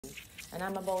And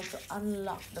I'm about to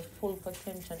unlock the full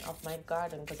potential of my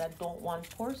garden because I don't want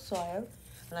poor soil,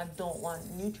 and I don't want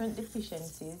nutrient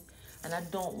deficiencies, and I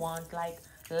don't want like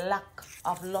lack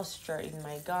of luster in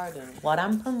my garden. What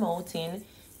I'm promoting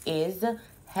is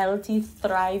healthy,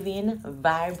 thriving,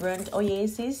 vibrant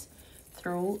oasis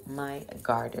through my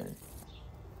garden.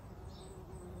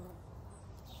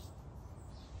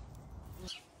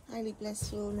 Highly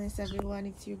blessfulness, everyone.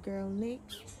 It's your girl Nick,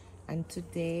 and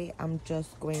today I'm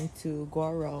just going to go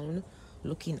around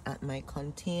looking at my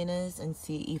containers and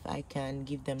see if I can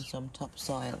give them some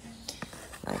topsoil.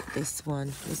 Like this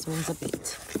one's a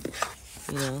bit,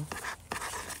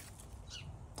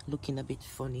 looking a bit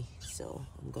funny, so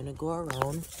I'm gonna go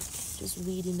around just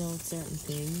weeding out certain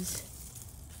things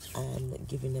and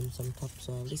giving them some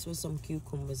topsoil. This was some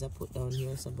cucumbers I put down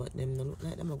here, so but them don't look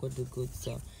like them are gonna do good.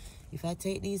 So if I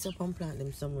take these up and plant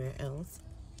them somewhere else,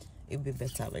 it'll be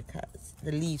better because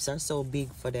the leaves are so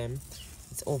big for them.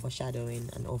 It's overshadowing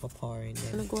and overpowering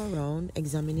them. I'm gonna go around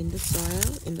examining the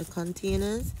soil in the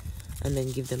containers and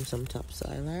then give them some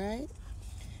topsoil. Alright,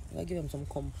 I'll give them some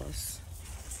compost.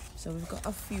 So we've got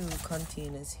a few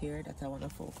containers here that I want to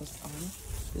focus on.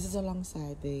 This is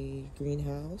alongside the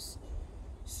greenhouse,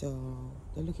 so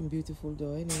they're looking beautiful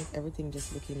though, everything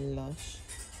just looking lush.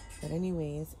 But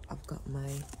anyways, I've got my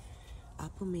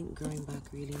apple mint growing back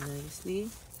really nicely,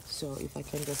 so if I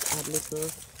can just add little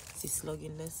slug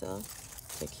in there, so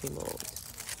check him out.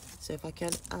 So if I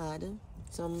can add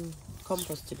some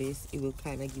compost to this, it will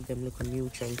kind of give them little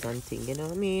nutrients and thing, you know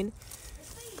what I mean?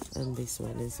 And this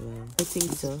one as well, I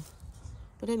think so.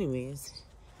 But anyways,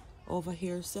 over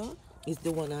here so is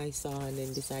the one I saw and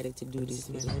then decided to do this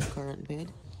in my current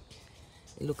bed.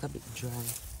 It look a bit dry,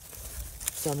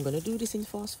 so I'm gonna do this in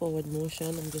fast forward motion.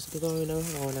 I'm just going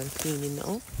around and cleaning it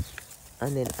up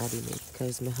and then adding it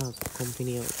because I have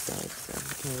company outside, so I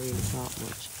can't really talk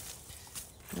much.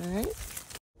 Alright,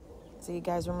 so you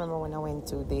guys remember when I went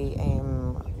to the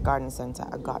garden center,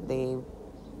 I got the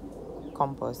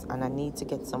compost and I need to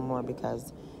get some more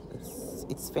because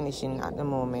it's finishing at the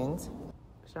moment.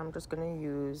 So I'm just gonna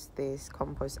use this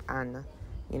compost and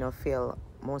fill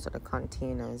most of the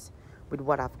containers with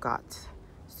what I've got.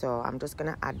 So I'm just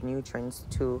gonna add nutrients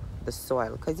to the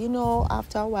soil because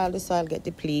after a while the soil get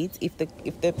depleted. If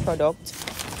the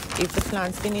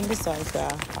plant's been in the soil for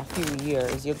a few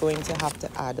years, you're going to have to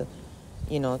add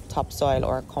topsoil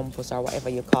or compost or whatever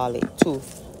you call it to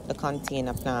the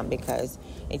container plant, because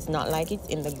it's not like it's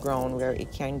in the ground where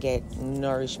it can get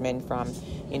nourishment from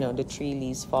the tree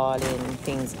leaves falling,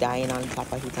 things dying on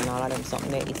top of it and all of them,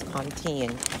 something that it's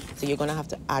contained. So you're gonna have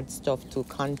to add stuff to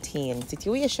contain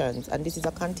situations, and this is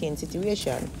a contained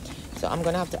situation, so I'm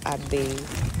gonna have to add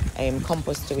the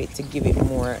compost to it to give it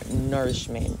more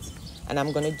nourishment. And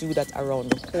I'm gonna do that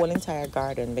around the whole entire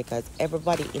garden because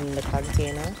everybody in the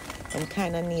container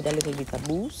kind of need a little bit of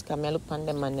boost. Because I look on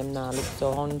them and them now look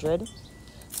so 100.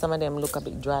 Some of them look a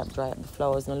bit dry up. The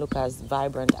flowers don't look as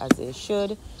vibrant as they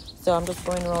should. So I'm just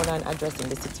going around and addressing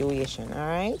the situation.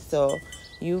 Alright, so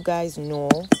you guys know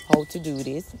how to do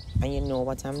this and you know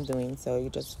what I'm doing, so you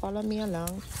just follow me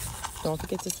along. Don't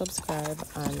forget to subscribe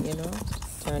and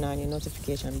turn on your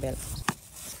notification bell.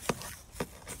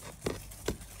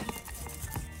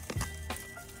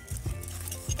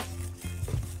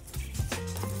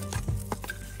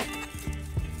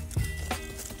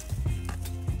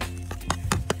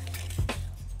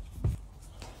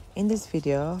 In this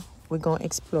video, we're going to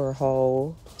explore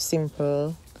how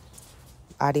simple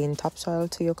adding topsoil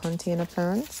to your container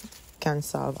plants can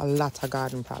solve a lot of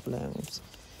garden problems.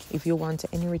 If you want to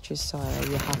enrich your soil,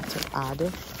 you have to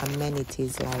add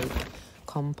amenities like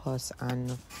compost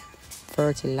and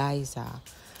fertilizer.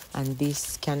 And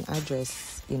this can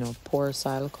address, poor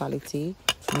soil quality,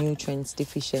 nutrients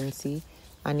deficiency,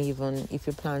 and even if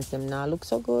your plants them now look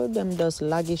so good, them just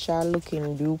laggish or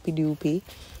looking doopy,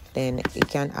 then it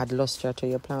can add luster to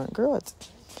your plant growth.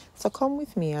 So come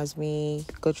with me as we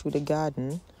go through the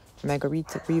garden. I'm going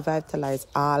to revitalize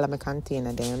all of my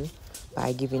container them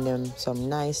by giving them some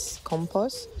nice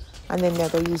compost, and then they're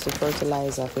going to use the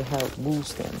fertilizer to help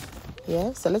boost them.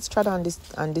 Yeah, so let's try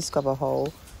to discover how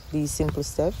these simple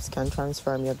steps can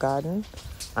transform your garden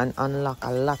and unlock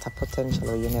a lot of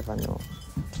potential you never know.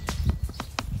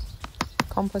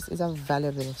 Compost is a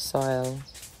valuable soil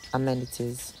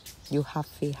amenities. You have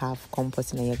to have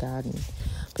compost in your garden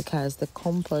because the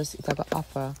compost it will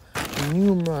offer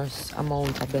numerous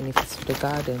amount of benefits to the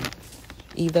garden.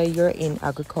 Either you're in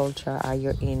agriculture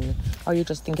or you're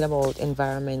just thinking about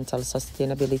environmental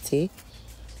sustainability,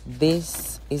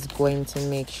 this is going to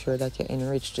make sure that you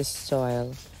enrich the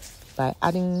soil by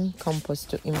adding compost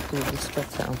to improve the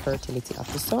structure and fertility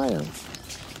of the soil.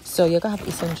 So you're gonna have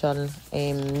essential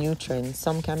nutrients.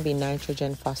 Some can be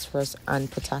nitrogen, phosphorus, and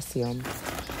potassium.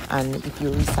 And if you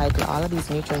recycle all of these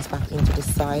nutrients back into the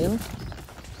soil,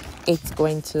 it's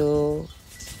going to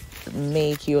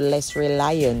make you less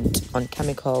reliant on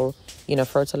chemical,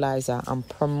 fertilizer, and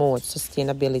promote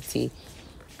sustainability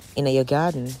in your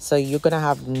garden. So you're gonna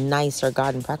have nicer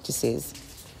garden practices,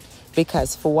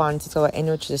 because for one, it's going to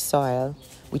enrich the soil,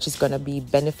 which is going to be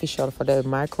beneficial for the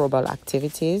microbial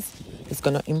activities. It's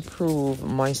going to improve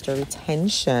moisture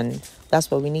retention. That's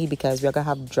what we need, because we're going to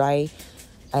have dry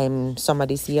summer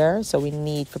this year. So we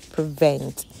need to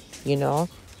prevent,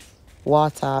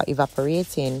 water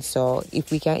evaporating. So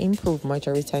if we can improve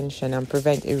moisture retention and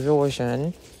prevent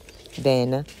erosion,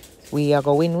 then we are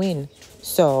going win-win.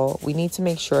 So we need to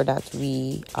make sure that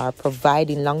we are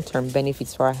providing long-term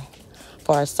benefits for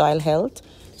our soil health,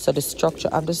 so the structure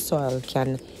of the soil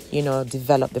can,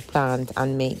 develop the plant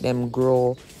and make them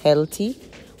grow healthy,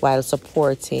 while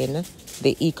supporting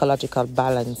the ecological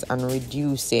balance and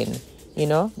reducing,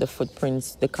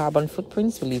 the carbon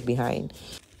footprints we leave behind.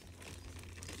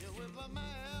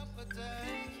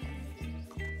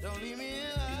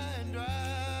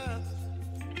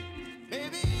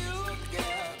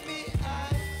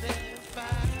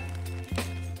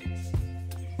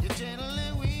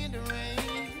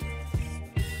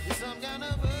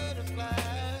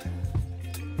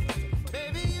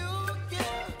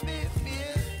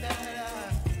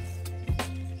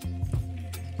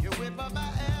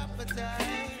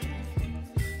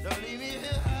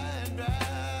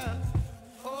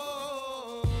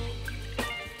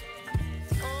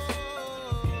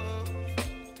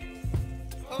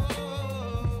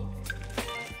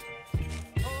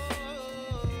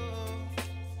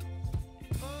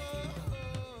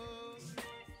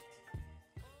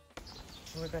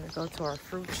 We're going to go to our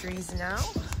fruit trees now,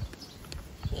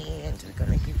 and we're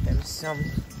going to give them some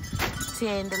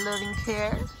tender loving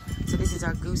care. So this is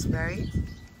our gooseberry.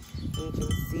 You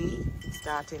can see it's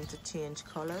starting to change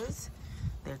colors.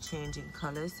 They're changing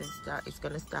colors. It's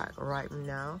going to start ripening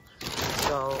now.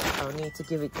 So I'll need to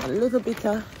give it a little bit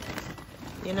of,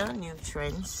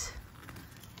 nutrients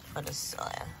for the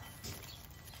soil.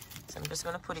 So I'm just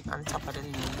going to put it on top of the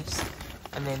leaves.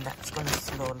 And then that's going to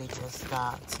slowly just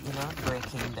start,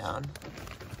 breaking down.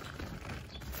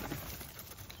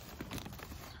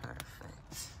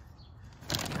 Perfect.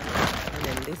 And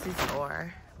then this is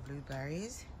our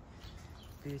blueberries.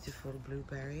 Beautiful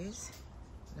blueberries.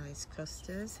 Nice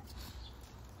clusters.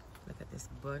 Look at this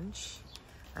bunch.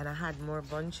 And I had more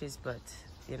bunches, but,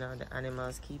 the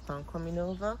animals keep on coming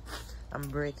over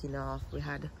and breaking off. We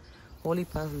had whole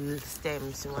heap of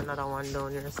stems, so another one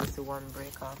down here, so see one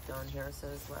break off down here so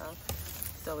as well.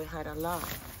 So we had a lot.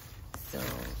 So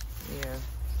yeah,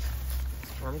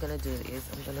 what I'm gonna do is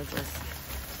I'm gonna just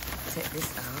take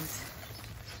this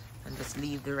out and just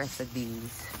leave the rest of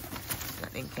these.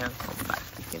 Nothing can come back,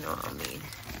 if you know what I mean.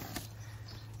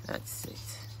 That's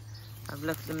it. I've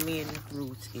left the main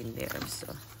root in there, so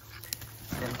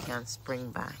them can't spring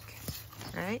back.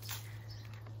 Alright?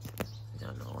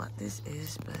 Don't know what this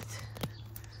is, but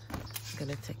I'm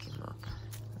gonna take him up.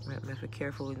 I have to be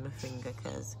careful with my finger,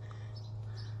 because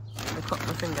I cut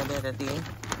my finger the other day.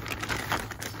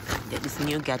 Get this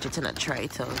new gadget and I try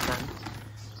it out and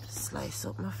slice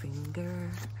up my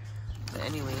finger. But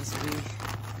anyways, we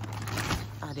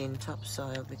add in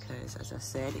topsoil because, as I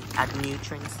said, it adds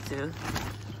nutrients to,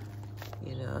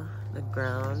 the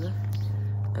ground,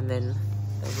 and then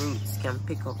the roots can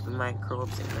pick up the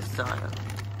microbes in the soil,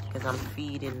 because I'm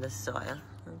feeding the soil.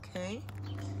 Okay,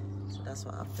 so that's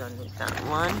what I've done with that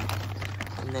one.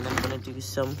 And then I'm gonna do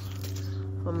some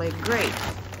for my grape.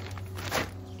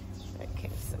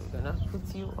 Okay, so I'm gonna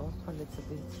put you up a little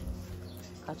bit,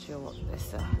 catch you up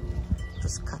there,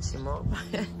 just catch him up.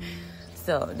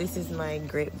 So this is my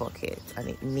grape bucket, and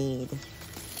it needs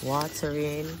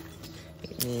watering,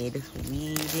 it needs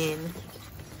weeding,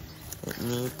 it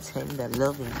needs tender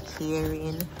loving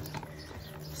caring.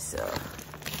 So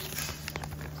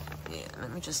yeah,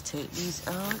 let me just take these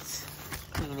out,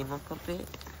 clean them up a bit,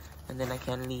 and then I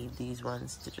can leave these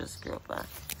ones to just grow back.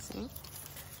 See,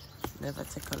 never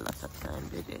take a lot of time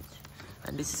with it.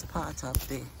 And this is part of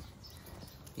the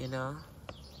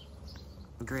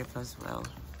grape as well,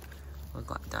 we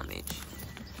got damage.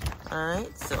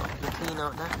 Alright, so we clean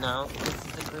out that now. This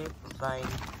is the grape vine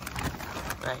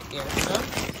right there. So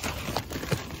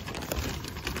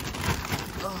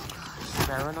oh gosh,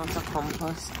 I run out of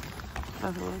compost.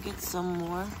 I'm gonna get some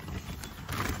more.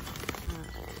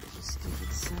 Alright, just give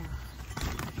it some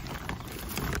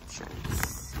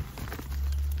nutrients.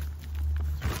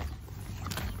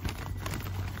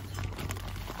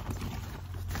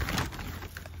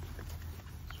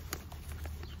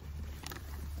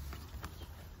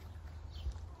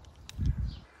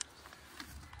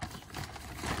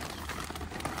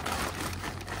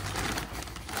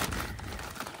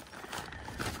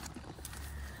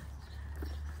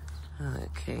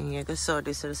 Okay, you can saw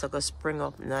this is gonna spring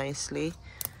up nicely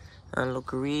and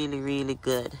look really, really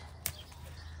good.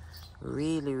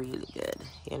 Really, really good,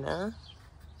 you know?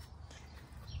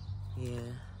 Yeah,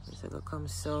 it's gonna come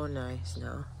so nice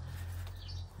now.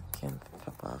 Can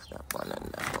pop off that one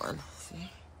and that one. See?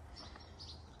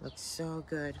 Looks so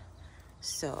good.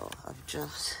 So I've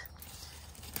just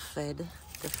fed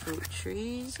the fruit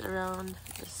trees around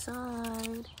the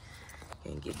side.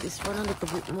 And give this one a little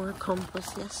bit more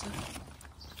compost, yes sir.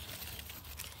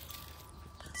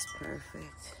 That's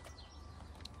perfect.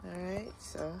 Alright,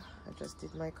 so I just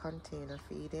did my container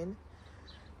feeding.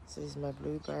 This is my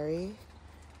blueberry,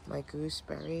 my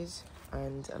gooseberries,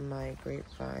 and my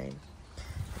grapevine.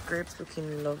 The grape's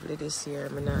looking lovely this year.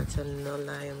 I'm not telling no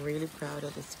lie. I'm really proud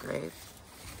of this grape.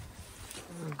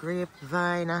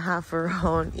 Grapevine I have for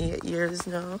around 8 years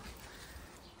now.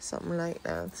 Something like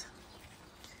that.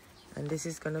 And this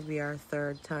is gonna be our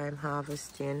 3rd time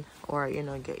harvesting or, you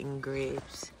know, getting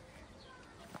grapes.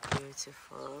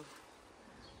 Beautiful.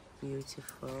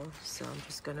 Beautiful. So I'm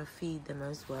just gonna feed them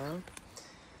as well.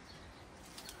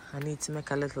 I need to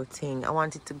make a little thing. I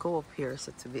want it to go up here,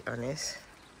 so to be honest.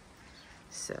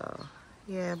 So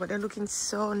yeah, but they're looking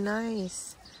so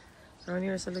nice. Around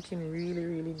here, so looking really,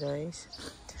 really nice.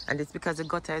 And it's because the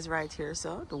gutter is right here,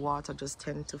 so the water just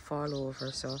tend to fall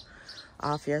over. So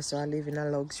off here, so I live in a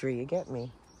luxury, you get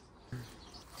me?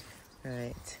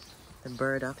 Right, the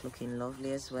burdock looking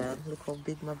lovely as well. Look how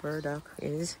big my burdock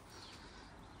is.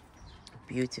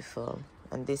 Beautiful.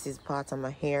 And this is part of my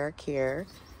hair care,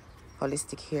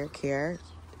 holistic hair care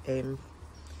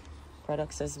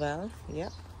products as well.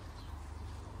 Yep.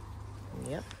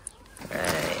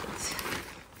 Right,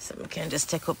 so we can just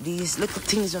take up these little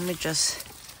things when we just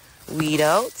weed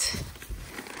out.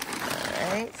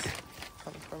 All right,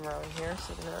 come from around here.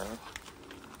 So now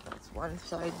that's one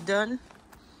side done.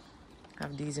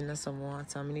 Have these in some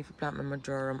water. I need to plant my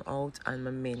marjoram out and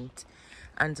my mint,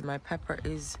 and my pepper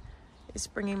is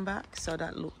springing back, so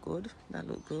that look good.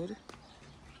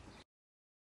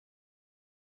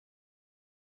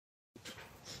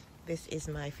 This is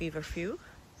my feverfew,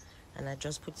 and I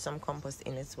just put some compost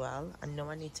in as well. I know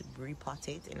I need to repot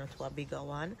it into a bigger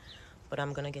one, but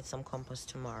I'm gonna get some compost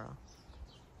tomorrow.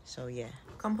 So yeah,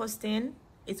 composting,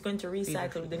 it's going to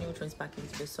recycle the nutrients back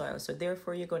into the soil, so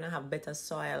therefore you're going to have better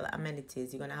soil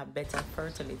amenities, you're going to have better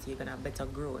fertility, you're going to have better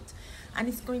growth, and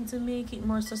it's going to make it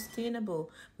more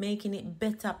sustainable, making it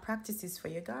better practices for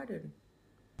your garden.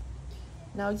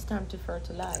 Now it's time to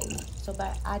fertilize. So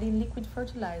by adding liquid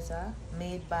fertilizer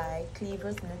made by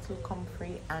cleavers, nettle,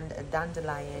 comfrey, and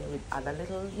dandelion with other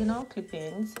little, you know,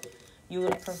 clippings, you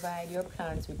will provide your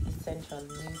plants with essential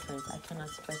nutrients. I cannot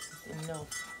stress this enough.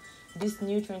 This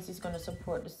nutrients is going to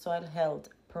support the soil health,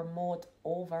 promote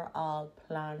overall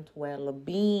plant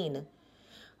well-being.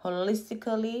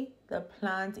 Holistically, the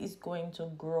plant is going to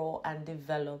grow and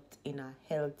develop in a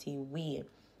healthy way.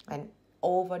 And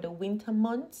over the winter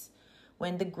months,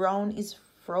 when the ground is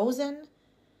frozen,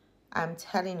 I'm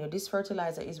telling you, this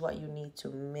fertilizer is what you need to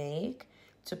make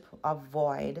to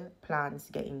avoid plants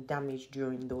getting damaged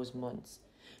during those months.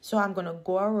 So I'm going to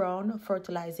go around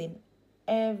fertilizing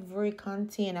every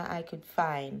container I could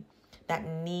find that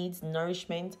needs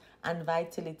nourishment and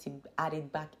vitality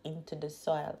added back into the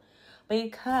soil,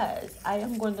 because I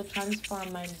am going to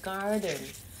transform my garden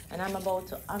and I'm about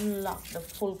to unlock the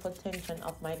full potential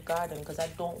of my garden, because I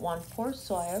don't want poor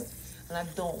soil and I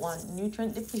don't want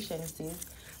nutrient deficiencies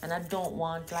and I don't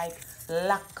want like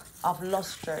lack of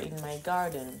luster in my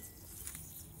garden.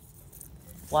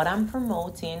 What I'm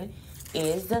promoting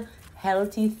is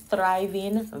healthy,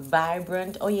 thriving,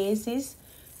 vibrant oasis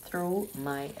through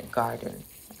my garden.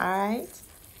 All right.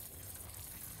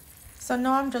 So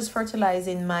now I'm just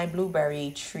fertilizing my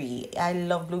blueberry tree. I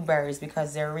love blueberries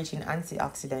because they're rich in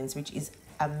antioxidants, which is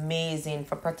amazing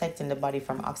for protecting the body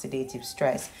from oxidative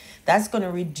stress. That's going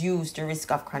to reduce the risk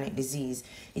of chronic disease.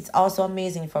 It's also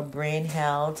amazing for brain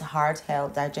health, heart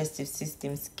health, digestive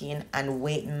system, skin, and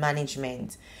weight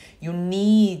management. You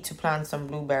need to plant some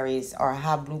blueberries or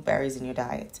have blueberries in your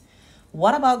diet.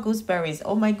 What about gooseberries?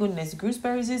 Oh my goodness,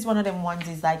 gooseberries is one of them ones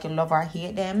is like you love or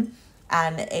hate them.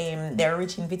 And they're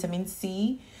rich in vitamin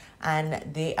C,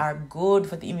 and they are good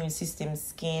for the immune system,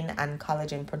 skin, and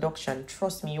collagen production.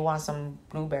 Trust me, you want some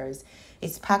blueberries.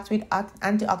 It's packed with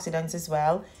antioxidants as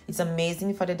well. It's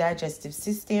amazing for the digestive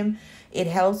system. It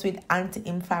helps with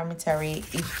anti-inflammatory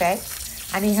effects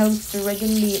and it helps to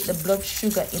regulate the blood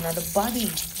sugar in the body.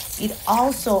 It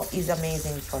also is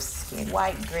amazing for skin.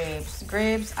 White grapes.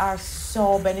 Grapes are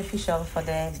so beneficial for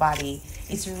the body.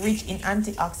 It's rich in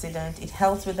antioxidant. It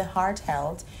helps with the heart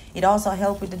health. It also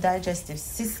helps with the digestive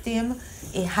system.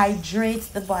 It hydrates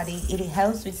the body. It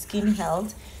helps with skin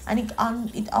health. And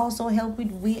it also helps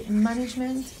with weight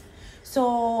management.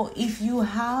 So if you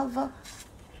have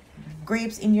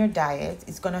grapes in your diet,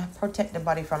 it's going to protect the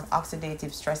body from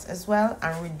oxidative stress as well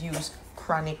and reduce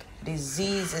chronic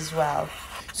disease as well.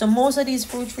 So most of these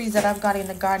fruit trees that I've got in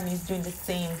the garden is doing the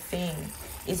same thing.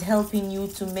 It's helping you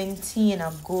to maintain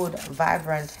a good,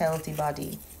 vibrant, healthy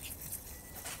body.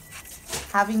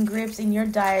 Having grapes in your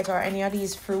diet or any of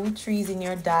these fruit trees in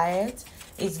your diet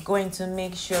is going to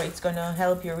make sure it's going to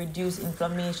help you reduce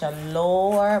inflammation,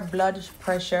 lower blood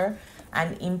pressure,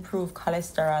 and improve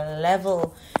cholesterol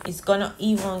level. It's going to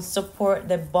even support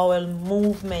the bowel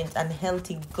movement and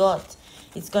healthy gut.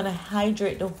 It's going to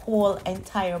hydrate the whole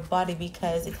entire body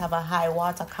because it have a high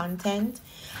water content,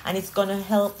 and it's going to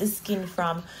help the skin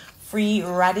from free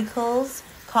radicals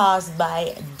caused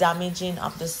by damaging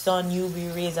of the sun,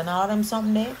 UV rays, and all of them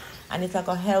someday, and it's going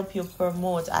to help you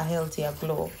promote a healthier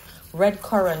glow. Red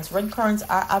currants. Red currants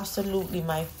are absolutely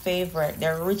my favorite.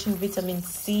 They're rich in vitamin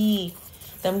C.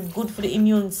 Them good for the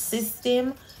immune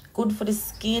system, good for the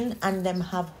skin, and them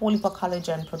have whole heap of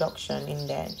collagen production in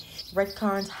there. Red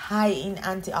currant high in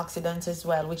antioxidants as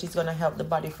well, which is going to help the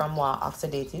body from more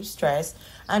oxidative stress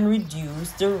and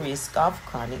reduce the risk of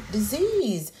chronic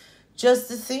disease. Just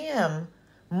the same.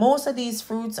 Most of these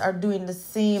fruits are doing the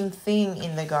same thing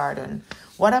in the garden.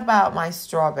 What about my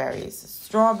strawberries?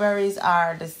 Strawberries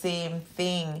are the same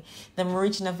thing. Them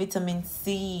rich in vitamin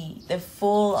C. They're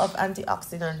full of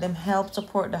antioxidants. Them help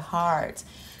support the heart,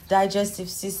 digestive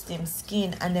system,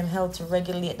 skin, and them help to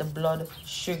regulate the blood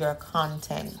sugar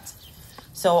content.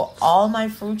 So all my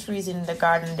fruit trees in the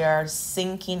garden, they are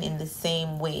sinking in the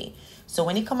same way. So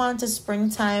when you come on to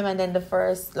springtime and then the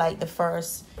first,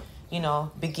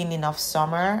 beginning of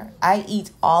summer, I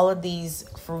eat all of these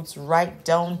fruits right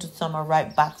down to summer,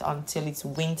 right back until it's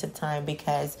winter time,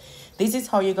 because this is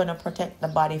how you're going to protect the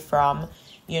body from,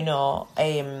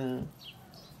 getting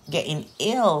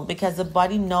ill, because the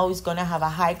body now is going to have a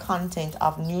high content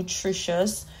of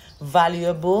nutritious,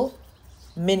 valuable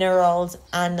minerals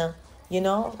and,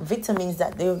 vitamins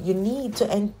that you need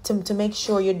to make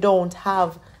sure you don't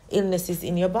have illnesses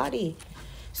in your body.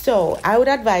 So I would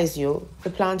advise you to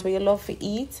plant where you love to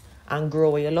eat and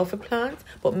grow where you love to plant,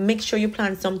 but make sure you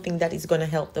plant something that is going to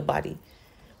help the body.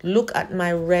 Look at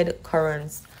my red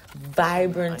currants,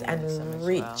 vibrant and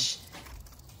rich.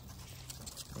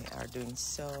 They are doing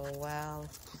so well.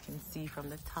 You can see from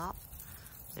the top,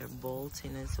 they're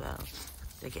bolting as well.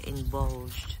 They're getting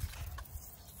bulged.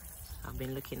 I've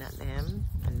been looking at them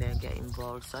and they're getting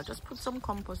bulged. So I just put some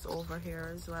compost over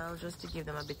here as well, just to give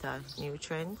them a bit of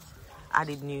nutrients.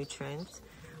 Added nutrients.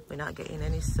 We're not getting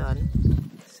any sun,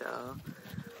 so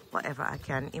whatever I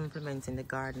can implement in the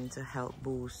garden to help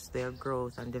boost their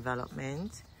growth and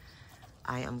development,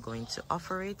 I am going to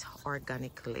offer it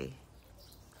organically.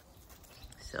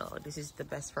 So this is the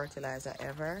best fertilizer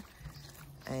ever,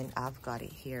 and I've got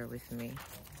it here with me.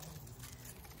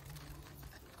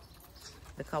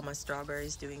 Look how my strawberry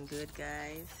is doing good,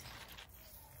 guys,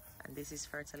 and this is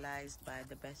fertilized by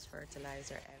the best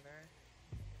fertilizer ever.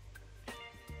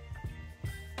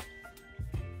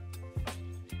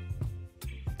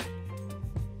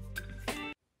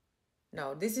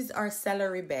 Now, this is our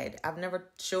celery bed. I've never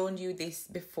shown you this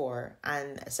before.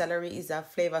 And celery is a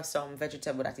flavorsome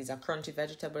vegetable that is a crunchy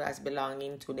vegetable that's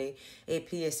belonging to the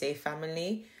Apiaceae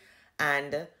family.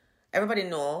 And everybody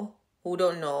who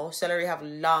don't know, celery have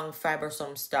long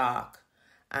fibersome stalk.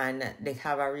 And they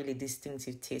have a really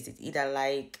distinctive taste. It's either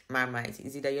like Marmite.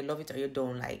 It's either you love it or you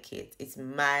don't like it. It's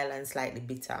mild and slightly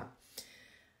bitter.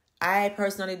 I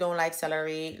personally don't like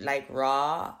celery like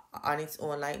raw on its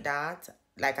own like that.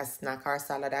 Like a snack or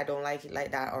salad, I don't like it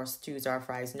like that, or stews or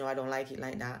fries. No, I don't like it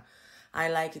like that. I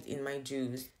like it in my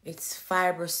juice. It's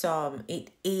fibersome.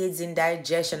 It aids in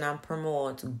digestion and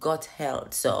promotes gut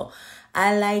health. So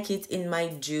I like it in my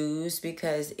juice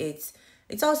because it's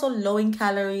also low in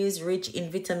calories, rich in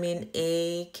vitamin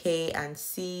A, K, and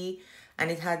C,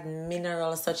 and it has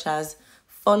minerals such as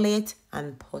folate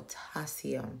and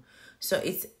potassium. So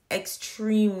it's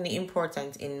extremely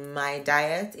important in my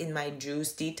diet, in my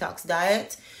juice detox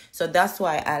diet. So that's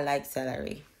why I like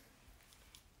celery.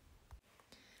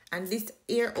 And this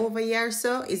here over here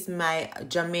so is my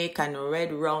Jamaican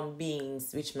red round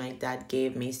beans, which my dad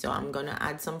gave me. So I'm gonna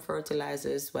add some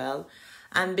fertilizer as well.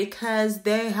 And because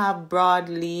they have broad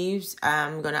leaves,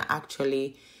 I'm gonna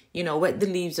actually you know, wet the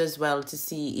leaves as well to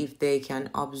see if they can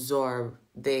absorb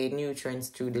the nutrients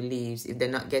through the leaves, if they're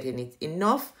not getting it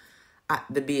enough at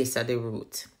the base of the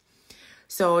root.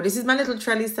 So this is my little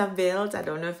trellis I've built. I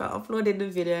don't know if I uploaded the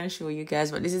video and show you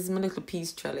guys, but this is my little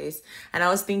peas trellis. And I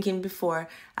was thinking before,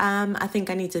 I think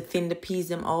I need to thin the peas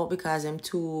them out because I'm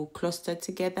too clustered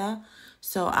together.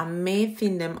 So I may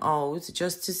thin them out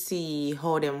just to see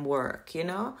how them work, you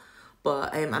know.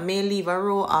 But I may leave a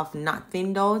row of not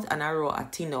thinned out and a row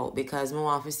of thin out because I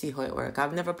want to see how it works.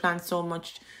 I've never planted so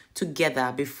much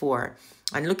together before.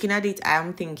 And looking at it,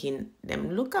 I'm thinking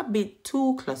them look a bit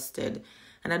too clustered.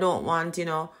 And I don't want, you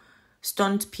know,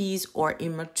 stunt peas or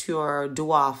immature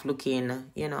dwarf looking,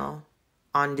 you know,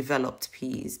 undeveloped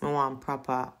peas. I want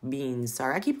proper beans.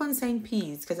 Sorry, I keep on saying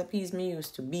peas because the peas me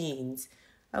used to beans.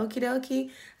 Okie dokie.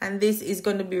 And this is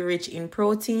going to be rich in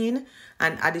protein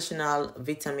and additional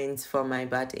vitamins for my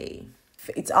body.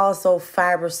 It's also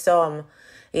fibersome.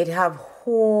 It have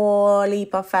whole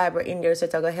heap of fiber in there, so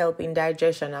it's going to help in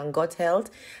digestion and gut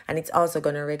health. And it's also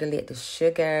going to regulate the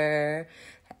sugar.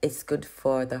 It's good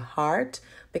for the heart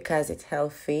because it's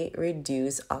healthy,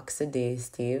 reduce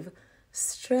oxidative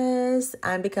stress,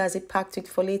 and because it's packed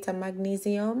with folate and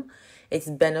magnesium, it's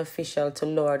beneficial to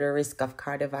lower the risk of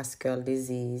cardiovascular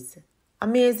disease.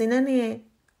 Amazing, isn't it?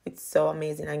 It's so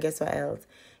amazing. And guess what else?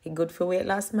 It's good for weight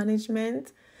loss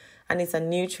management, and it's a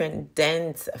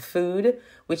nutrient-dense food,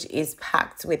 which is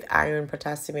packed with iron,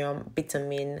 potassium,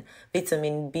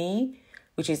 vitamin B,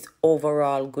 which is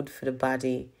overall good for the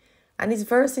body. And it's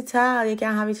versatile. You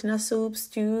can have it in a soup,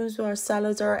 stews, or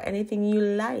salads, or anything you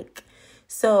like.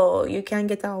 So you can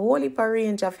get a whole heap of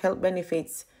range of health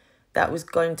benefits that was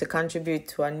going to contribute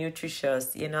to a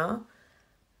nutritious, you know,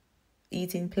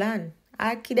 eating plan.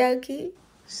 Okie dokie.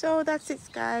 So that's it,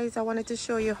 guys. I wanted to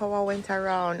show you how I went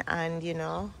around and, you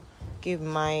know, give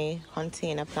my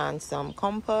container plants some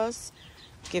compost,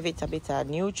 give it a bit of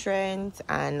nutrients,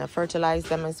 and fertilize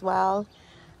them as well.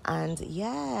 And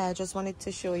yeah, I just wanted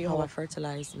to show you how I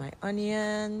fertilized my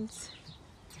onions.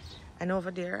 And over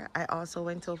there, I also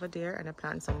went over there and I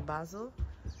planted some basil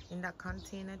in that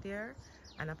container there.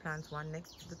 And I planted one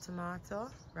next to the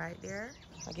tomato right there.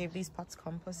 I gave these pots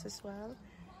compost as well,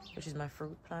 which is my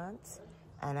fruit plants.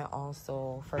 And I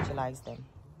also fertilized them.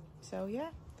 So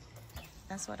yeah,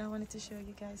 that's what I wanted to show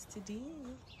you guys today.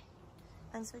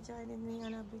 Thanks for joining me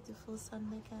on a beautiful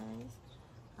Sunday, guys.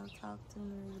 I'll talk to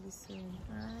you really soon.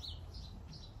 All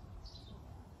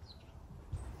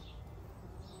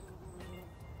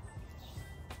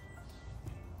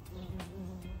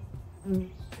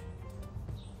right.